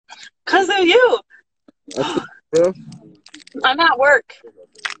Because of you. For real? I'm at work.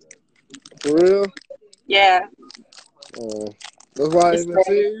 For real? Yeah. That's why I haven't been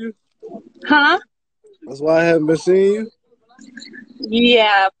seeing you? Huh? That's why I haven't been seeing you?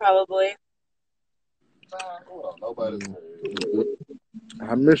 Yeah, probably.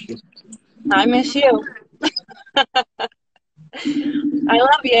 I missed you. I miss you. I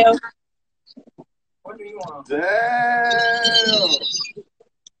love you. Damn.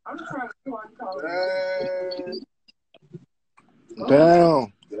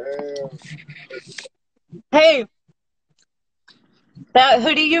 Damn. Hey, that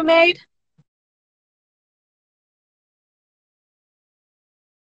hoodie you made?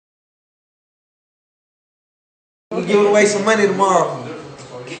 We're giving away some money tomorrow.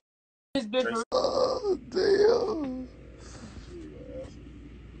 Oh, damn.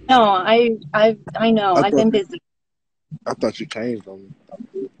 No, I know. I I've thought been busy. I thought you changed on me.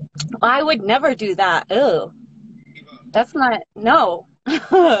 I would never do that. Ew. That's not, no.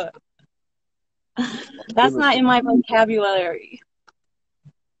 That's not in my vocabulary.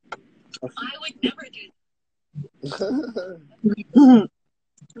 I would never do that.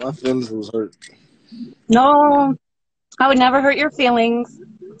 My feelings was hurt. No, I would never hurt your feelings.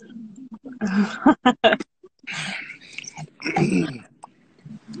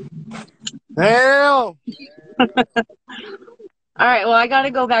 Damn. All right, well, I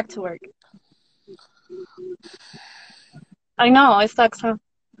gotta go back to work. I know, it sucks, huh?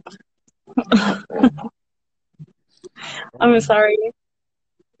 I'm sorry.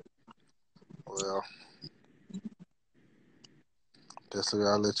 Well, guess I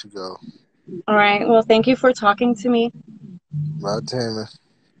gotta let you go. All right, well, thank you for talking to me. Bye, Tammy.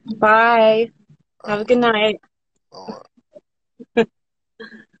 Bye. Have a good night. All right.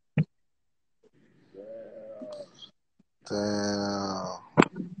 Damn.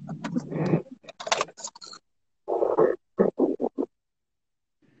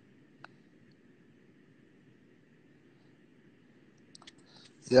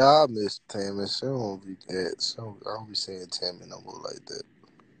 Yeah, I miss Tammy. She don't be that. I don't be seeing Tammy no more like that.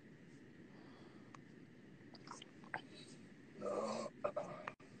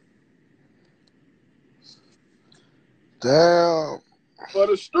 Damn. For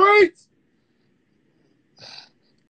the streets.